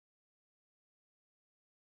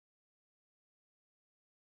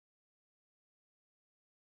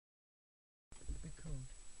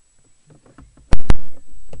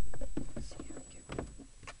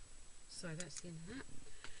So that's the end of that.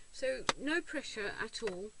 So no pressure at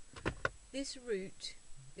all. This route,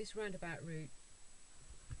 this roundabout route,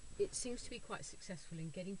 it seems to be quite successful in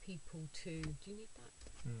getting people to, do you need that?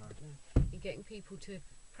 No. In getting people to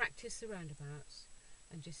practice the roundabouts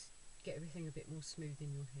and just get everything a bit more smooth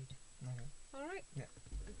in your head. Okay. All right? Yeah.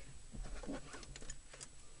 Okay.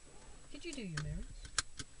 Did you do your mirrors?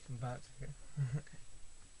 I'm about to. Okay.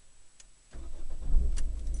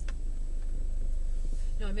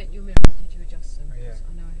 No, I meant your mirrors. Did you adjust them? Oh, yeah.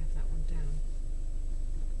 I know I have that one down.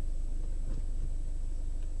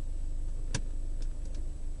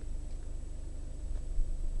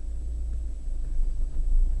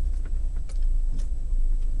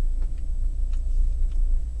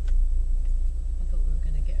 I thought we were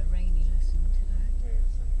going to get a rainy lesson today. Yeah,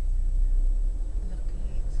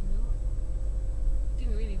 Luckily it's not.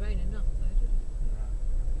 Didn't really rain enough though, did it? no.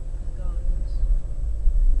 For the gardens.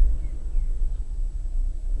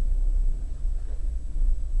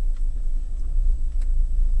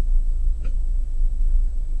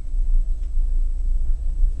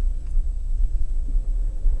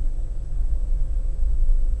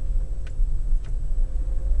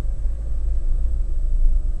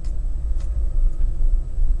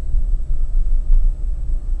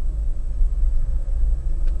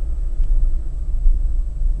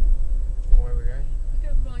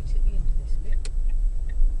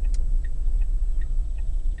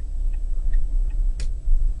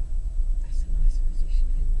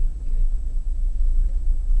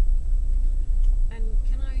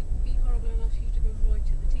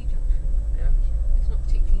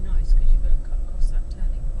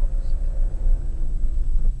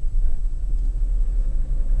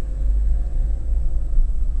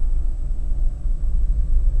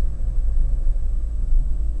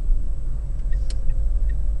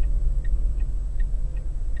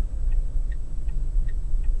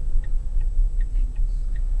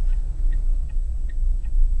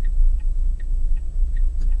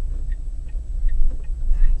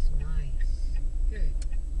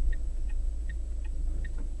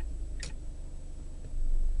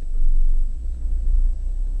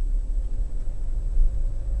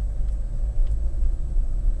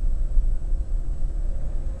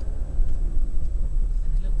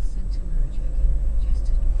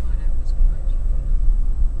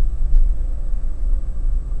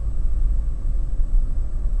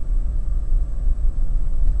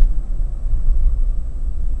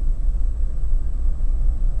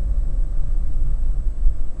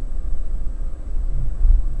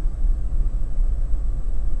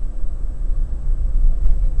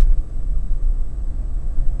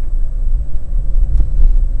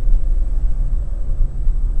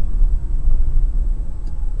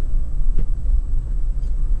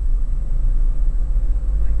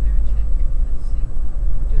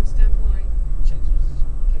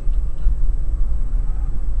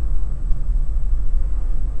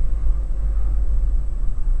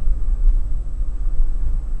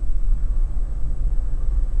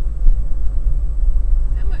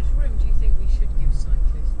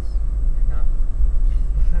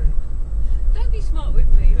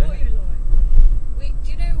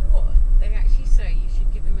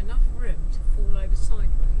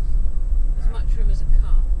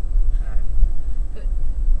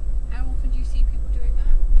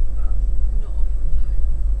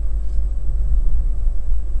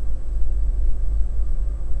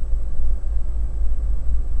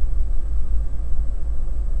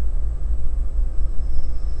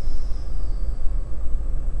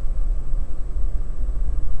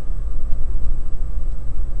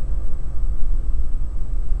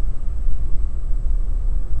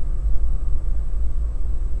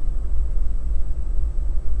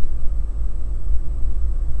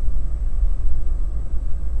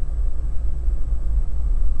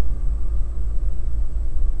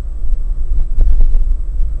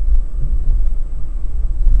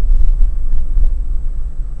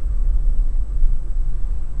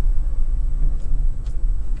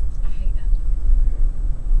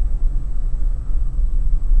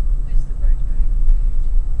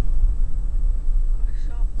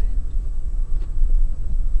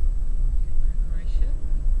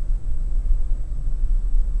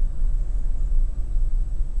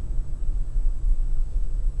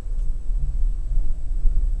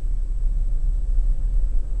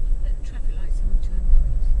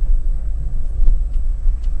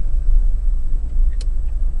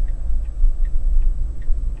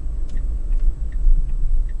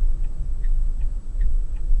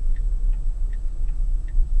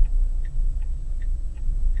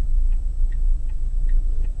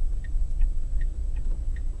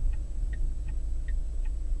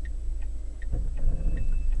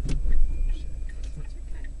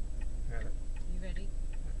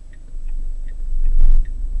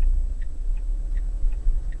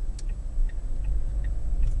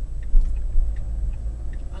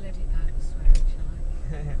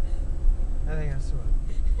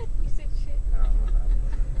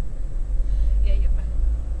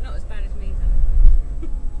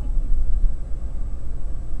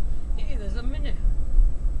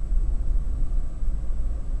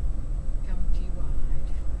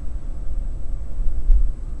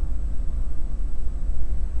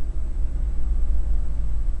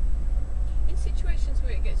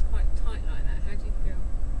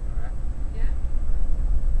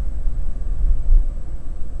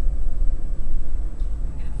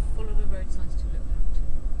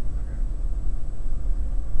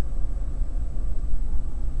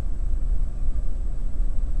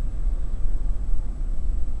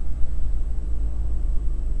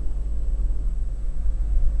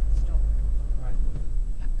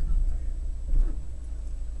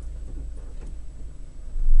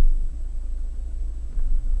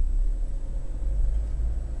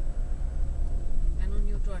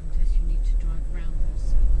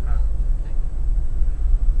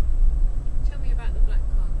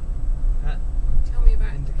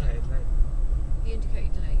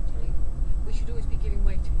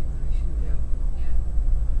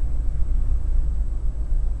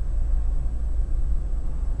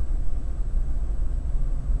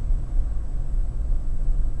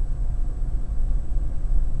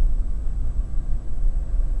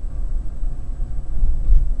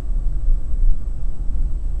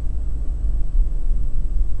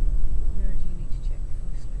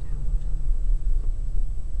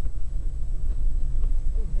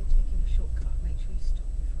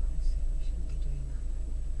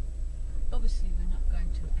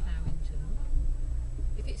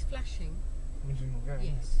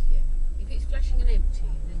 flashing and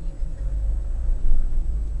empty, then you can go.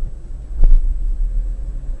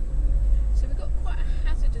 So we've got quite a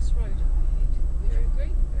hazardous road up ahead. Would you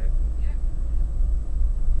agree? Yeah.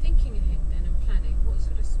 Thinking ahead then and planning, what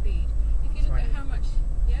sort of speed? If you look at how much,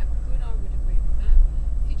 yeah, good, I would agree with that.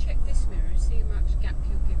 If you check this mirror, see how much gap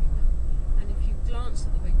you're giving them. And if you glance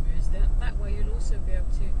at the wing mirrors, that way you'll also be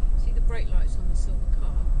able to see the brake lights on the silver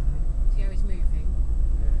car, see how he's moving.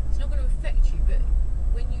 It's not going to affect you, but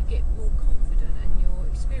when you get more confident and your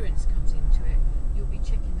experience comes into it, you'll be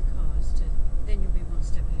checking the cars to, then you'll be one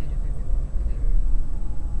step ahead of everyone. Okay?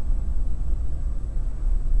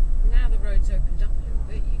 Now the road's opened up a little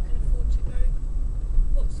bit, you can afford to go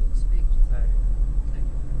what sort of speed?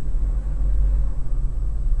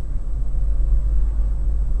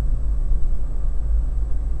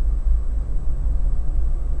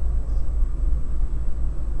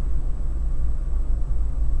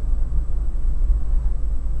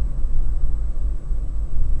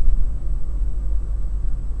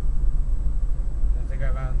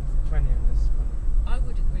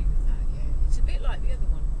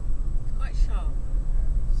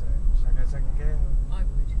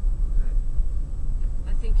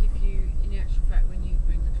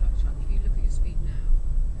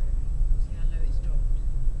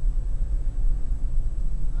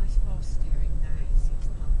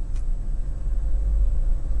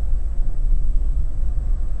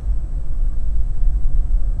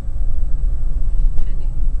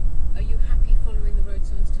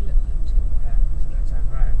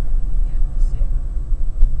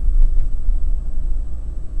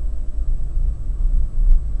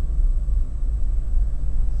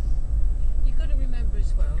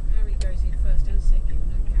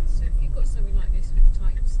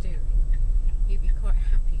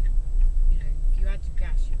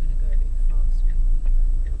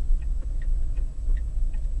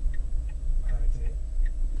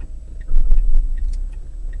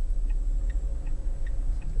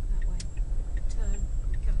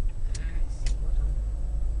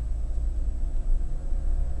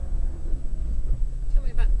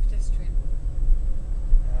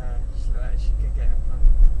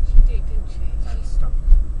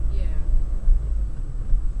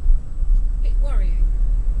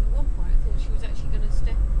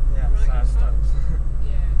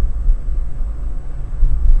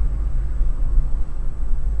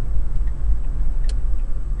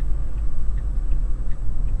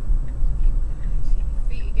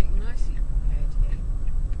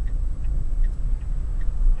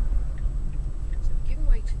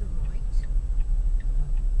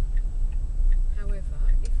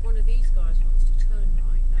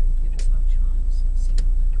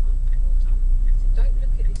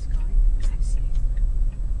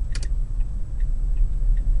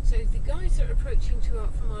 Approaching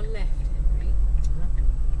from our left, Henry,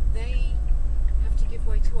 they have to give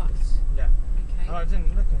way to us. Yeah. Okay. Oh, I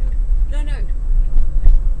didn't look at it. No.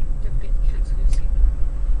 Don't forget to cancel your signal.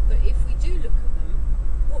 But if we do look at them,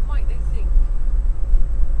 what might they think?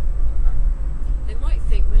 They might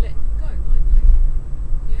think we're letting them go, might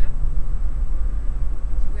they? Yeah?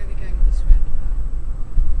 So where are we going with this roundabout?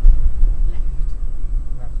 Left.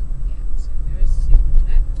 Yeah, so there is a signal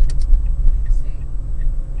left. Let's see.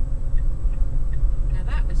 Now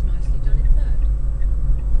that was nicely done in third.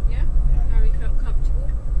 Yeah? Harry felt comfortable.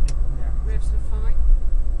 Yeah. Revs were fine.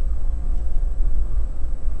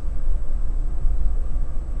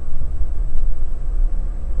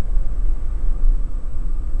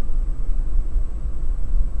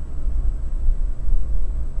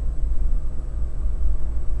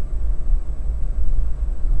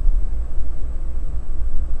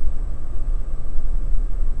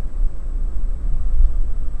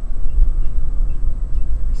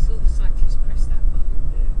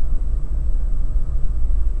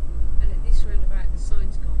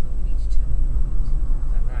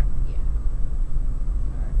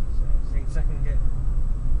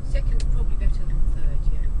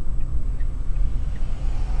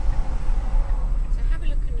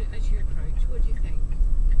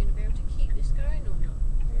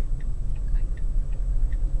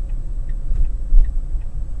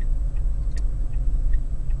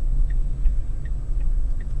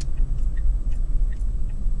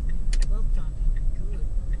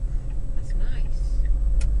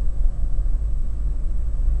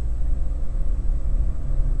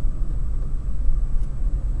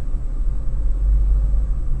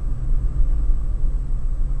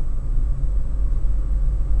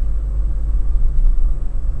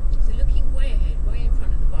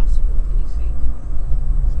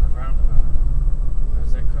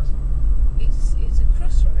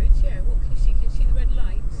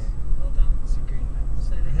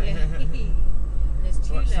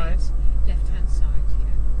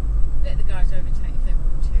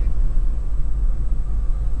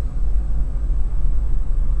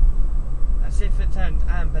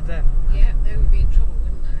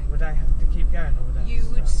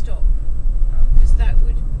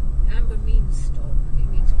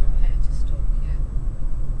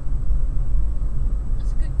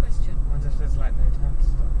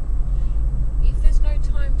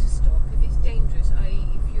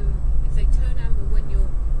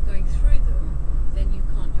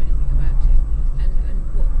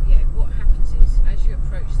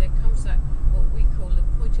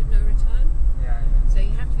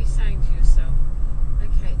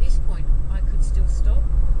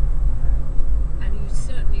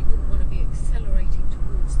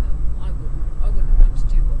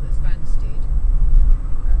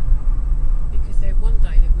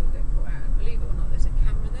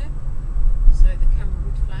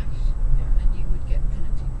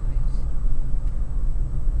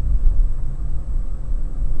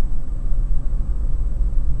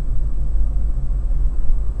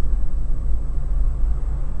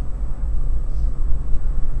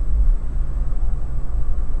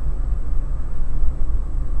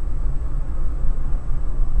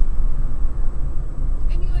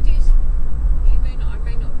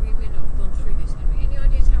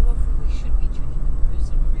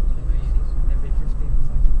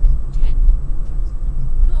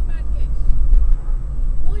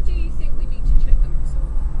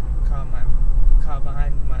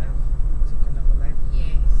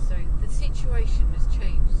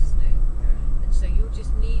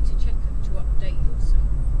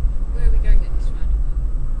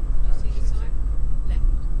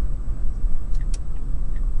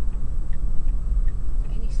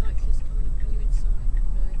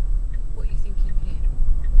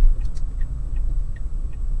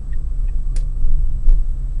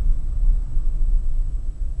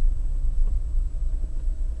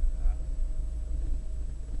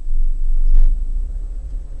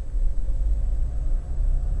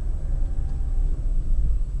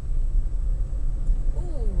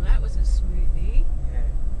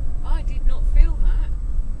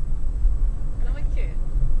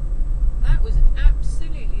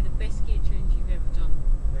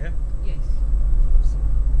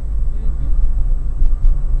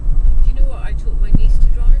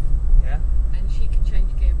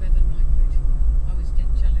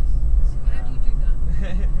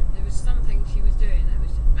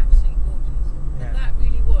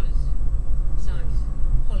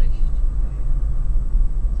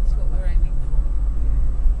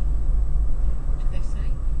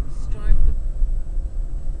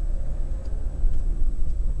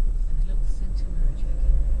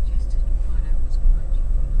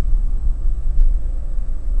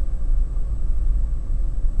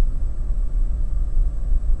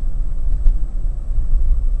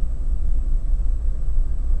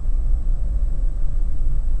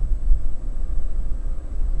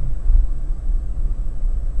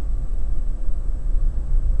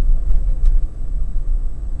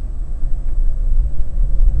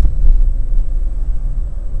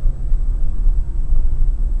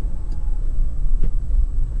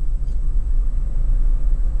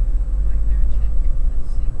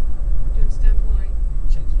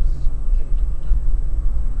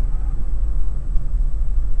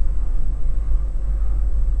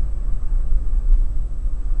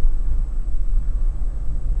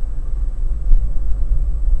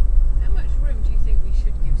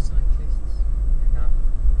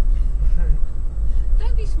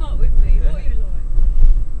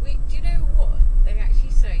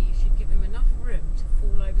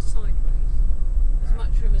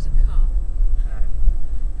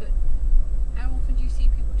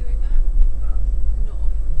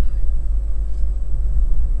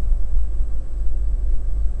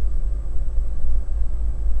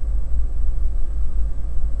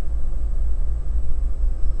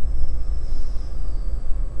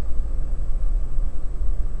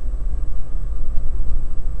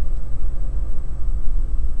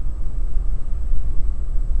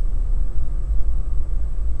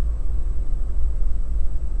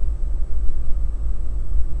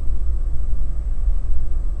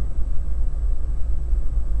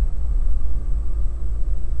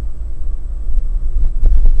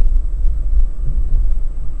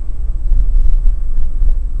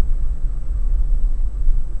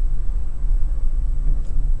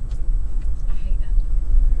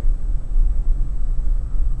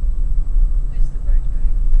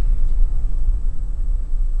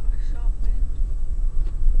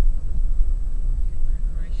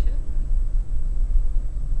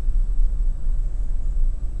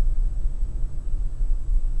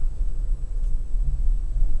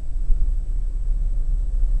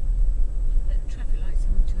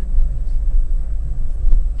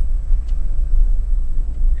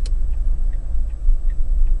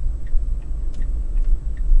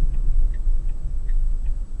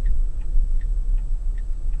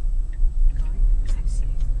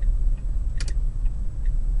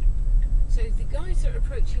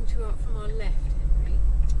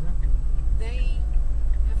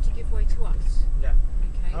 to us. Yeah.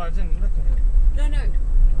 Okay. Oh, I didn't look at it. No.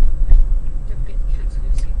 Don't forget to cancel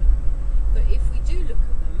your signal. But if we do look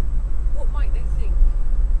at them, what might they think?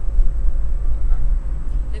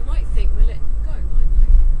 They might think we're letting them go, might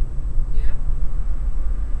they? Yeah?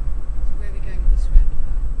 So where are we going with this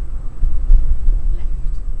roundabout?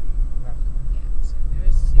 Left. Left. Yeah, so there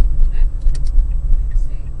is a signal left.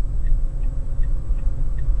 See?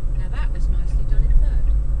 Now that was nicely done in third.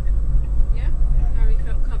 Yeah? Harry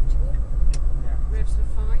felt comfortable. Yeah. Revs were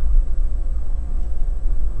fine.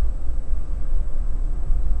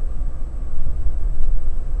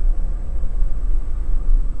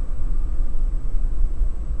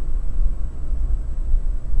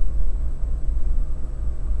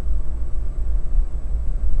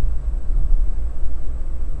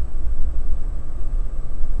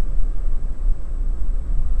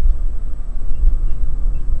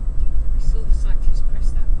 Saw the cyclist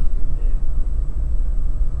press that button, Yeah.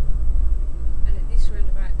 and at this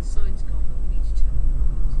roundabout the sign's gone, but we need to turn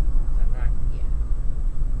right. Is that right? Yeah.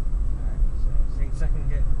 Right. So, think second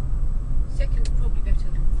gear. Second's probably better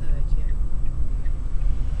than third, yeah.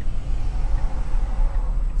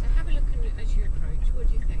 So have a look as you approach. What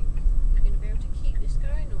do you think? You're going to be able to keep this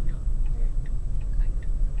going or not? Yeah. Okay.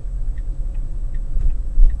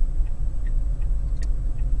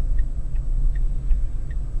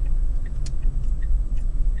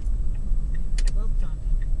 Well done,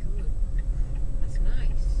 Henry. Good. That's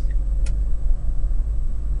nice.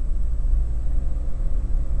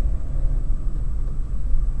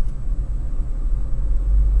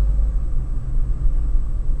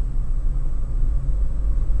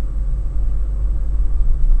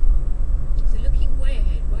 So looking way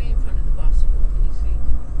ahead, way in front of the bus, what can you see?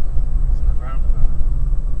 It's another roundabout.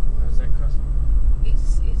 Or is it crossing?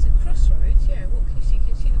 It's a crossroads, yeah. What can you see? Can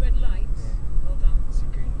you see the red lights? Yeah. Well done. It's a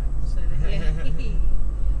green light. So yeah.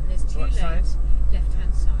 And there's two What side? lanes, left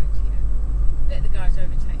hand side, yeah. Let the guys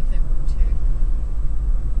overtake if they want to.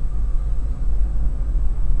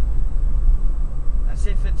 As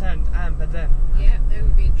if it turned amber then. Yeah, they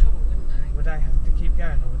would be in trouble, wouldn't they? Would I have to keep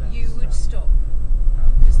going or would I have You to would stop? stop,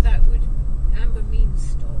 Oh. because that would, amber means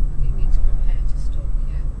stop, it means prepare to stop,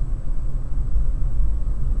 yeah.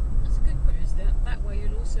 That's a good question, is that way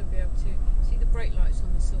you'll also be able to see the brake lights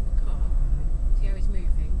on the silver car, see how he's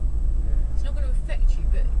moving. Yeah. It's not going to affect you,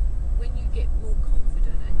 but when you get more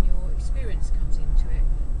confident and your experience comes into it,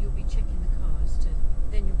 you'll be checking the cars to,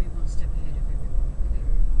 then you'll be one step ahead of everyone, okay?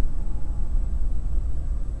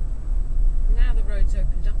 Now the road's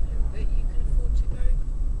opened up a little bit, you can afford to go,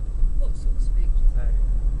 what sort of speed? So,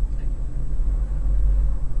 Okay.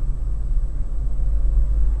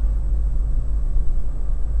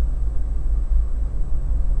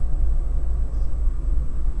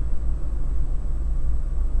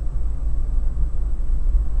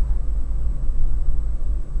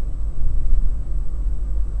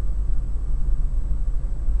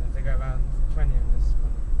 have to go around 20 in this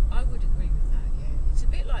one. I would agree with that, yeah. It's a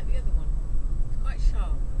bit like the other one. It's quite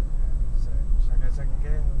sharp. So, should I go second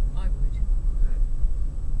gear? Or? I would.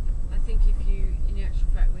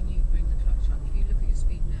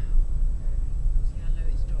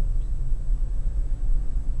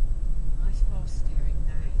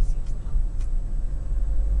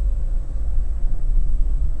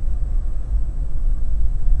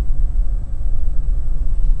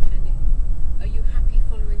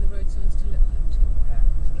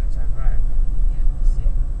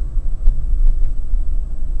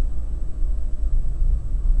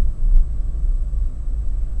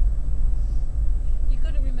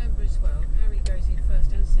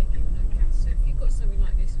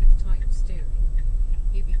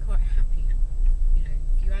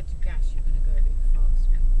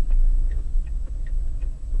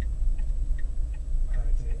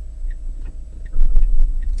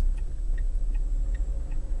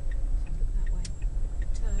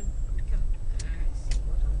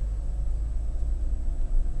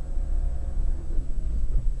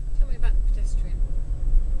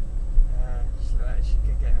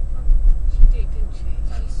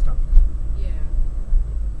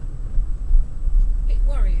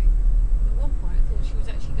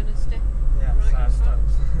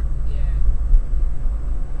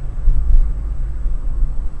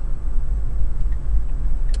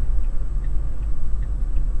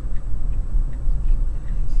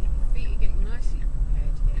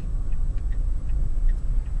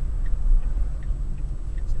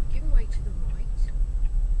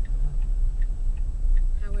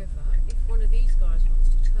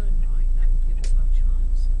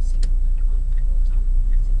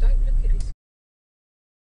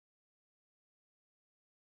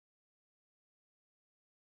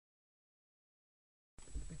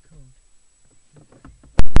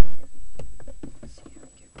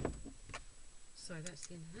 sorry, that's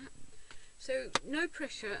the end of that. So no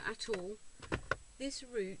pressure at all. This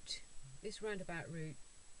route, this roundabout route,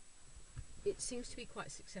 it seems to be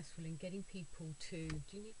quite successful in getting people to,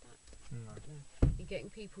 do you need that? No. In getting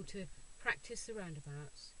people to practice the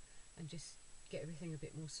roundabouts and just get everything a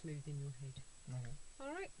bit more smooth in your head. Okay.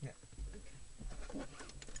 Alright? Yeah. Okay.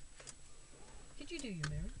 Did you do your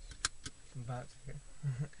mirrors? I'm about to.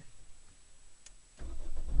 Okay.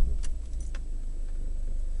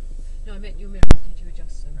 No, I meant your mirrors. Did you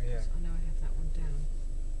adjust them? Oh, yeah. 'Cause I know I have that one down.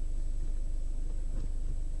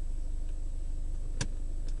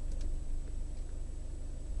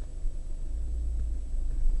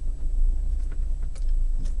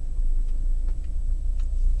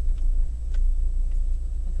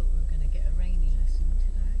 I thought we were going to get a rainy lesson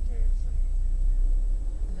today. Yeah, so,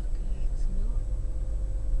 Luckily it's not.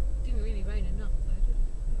 Didn't really rain enough though, did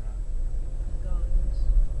it? no. For the gardens.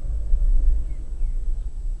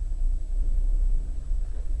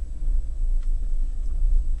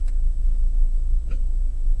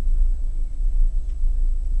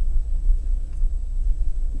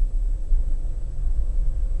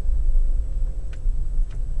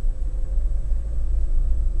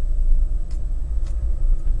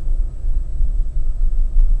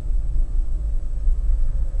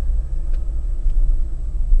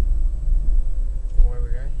 Where we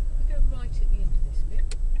going? We go right at the end of this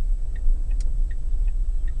bit.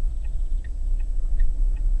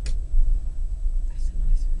 That's a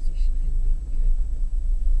nice position, Henry. Good.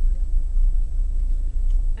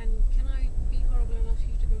 And can I be horrible and ask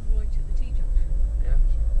you to go right at the T-junction? Yeah.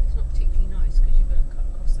 It's not particularly nice because you've got to cut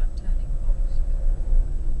across that turning box.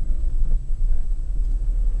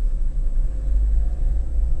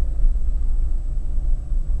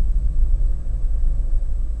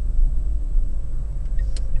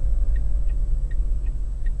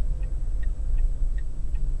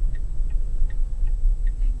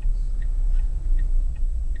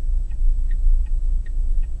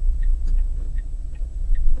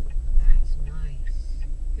 That's nice.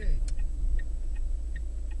 Good.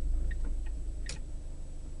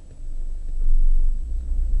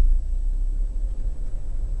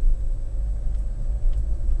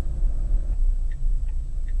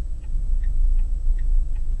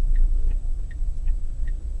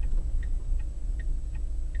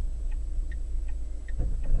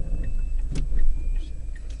 Shit.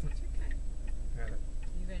 It's okay. Got it.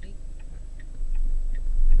 You ready?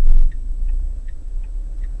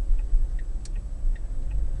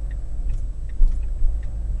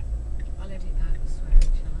 I'll edit out the swearing,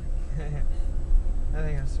 shall I? I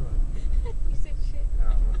think I saw it. You said shit.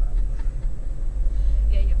 Oh, my bad.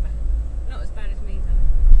 Yeah, you're bad. Not as bad as me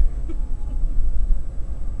though.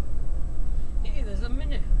 Hey, there's a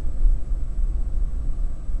minute.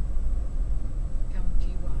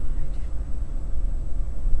 County wide.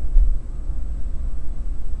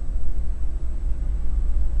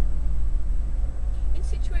 In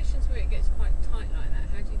situations where it gets quite tight like that,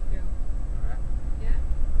 how do you feel? Alright. Yeah?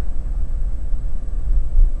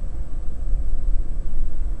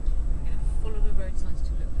 We're going to follow the road signs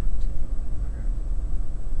to look left. Okay.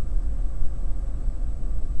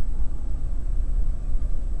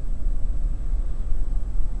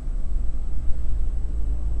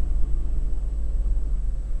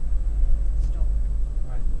 Stop.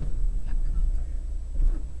 Right. Black car.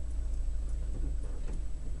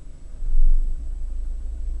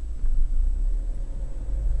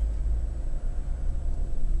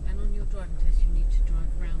 And on your driving test, you need to drive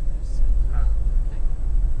round those circles. Ah. Okay.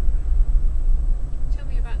 Tell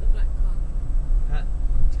me about the black car. Huh?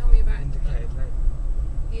 Tell me about Indicated late.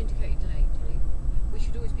 He indicated late, did he? We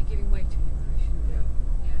should always be giving way to him, though, shouldn't we? Yeah.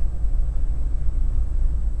 Yeah.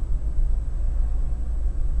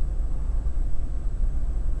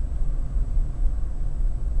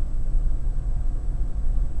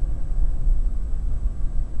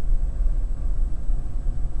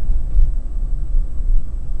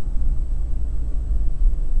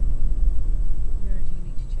 Mirror, do you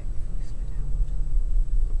need to check before you slow down? Well done.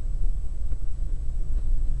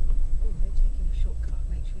 Oh, they're taking a shortcut.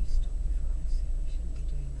 Make sure you stop before I see. We shouldn't be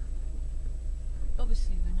doing that.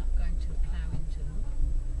 Obviously, we're not going to plough into them.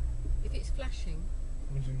 If it's flashing,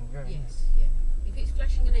 We didn't go. yes, yeah. If it's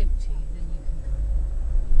flashing and empty, then you can go.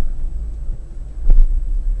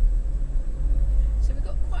 So we've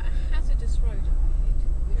got quite a hazardous road up ahead.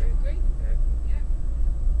 Would you Yeah. agree? Yeah.